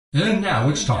And now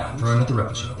it's time for another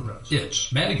episode.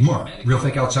 It's Manic Mark, real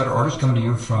fake outsider artist coming to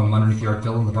you from underneath the art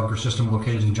villa in the bunker system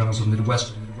located in the jungles of the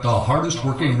Midwest. The hardest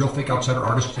working real fake outsider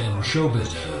artist in show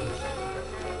business.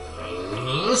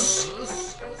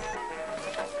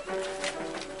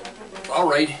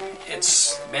 Alright,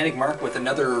 it's Manic Mark with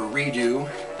another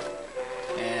redo.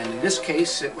 And in this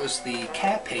case, it was the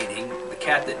cat painting. The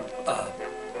cat that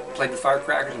played with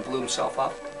firecrackers and blew himself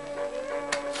up.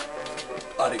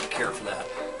 I didn't care for that.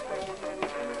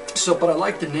 But I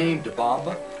like the name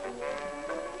Debomba.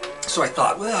 So I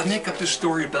thought, well, I'd make up this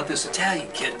story about this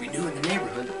Italian kid we knew in the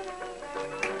neighborhood,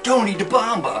 Tony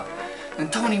Debomba.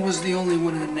 And Tony was the only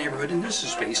one in the neighborhood, and this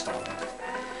is based on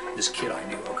this kid I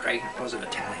knew, okay? He wasn't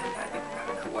Italian, I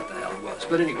don't know what the hell he was.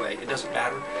 But anyway, it doesn't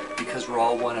matter because we're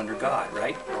all one under God,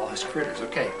 right? We're all his critters,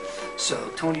 okay? So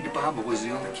Tony Debomba was the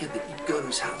only kid that you'd go to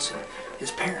his house and his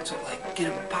parents would like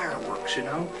get him fireworks, you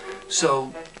know?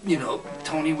 So, you know,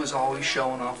 Tony was always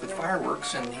showing off with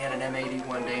fireworks, and he had an M80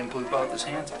 one day and blew both his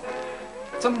hands off.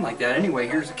 Something like that. Anyway,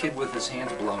 here's a kid with his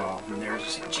hands blown off, and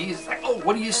there's Jesus, like, oh,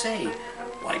 what do you say?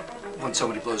 Like, when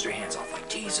somebody blows their hands off, like,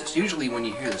 Jesus. Usually when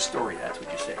you hear the story, that's what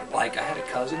you say. Like, I had a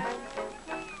cousin,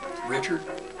 Richard,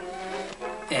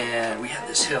 and we had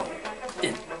this hill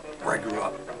where I grew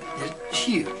up. This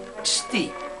huge,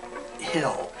 steep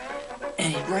hill.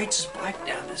 And he rides his bike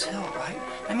down this hill, right?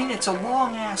 I mean, it's a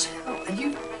long-ass hill, and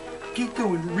you get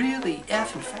going really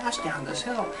effing fast down this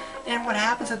hill. And what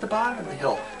happens at the bottom of the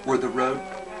hill, where the road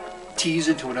tees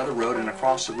into another road, and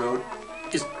across the road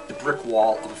is the brick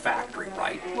wall of a factory,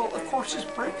 right? Well, of course, his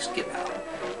brakes give out,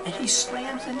 and he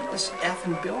slams into this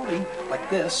effing building like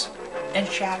this, and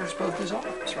shatters both his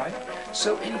arms, right?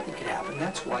 So anything could happen.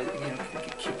 That's why, you know,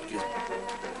 keep his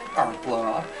arms blown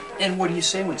off. And what do you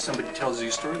say when somebody tells you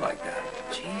a story like that?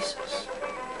 Jesus.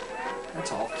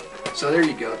 That's all. So there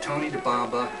you go, Tony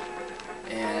Debomba,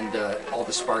 and all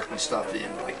the sparkly stuff in,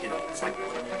 like, you know, it's like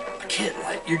a kid,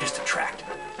 like, you're just attracted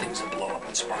to things that blow up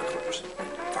and sparklers and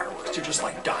fireworks. They're just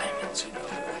like diamonds, you know,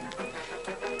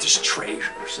 like just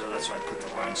treasure. So that's why I put the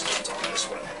rhinestones on this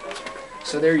one.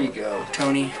 So there you go,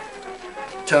 Tony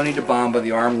Debomba,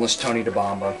 the armless Tony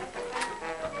Debomba.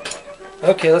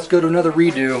 Okay, let's go to another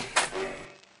redo.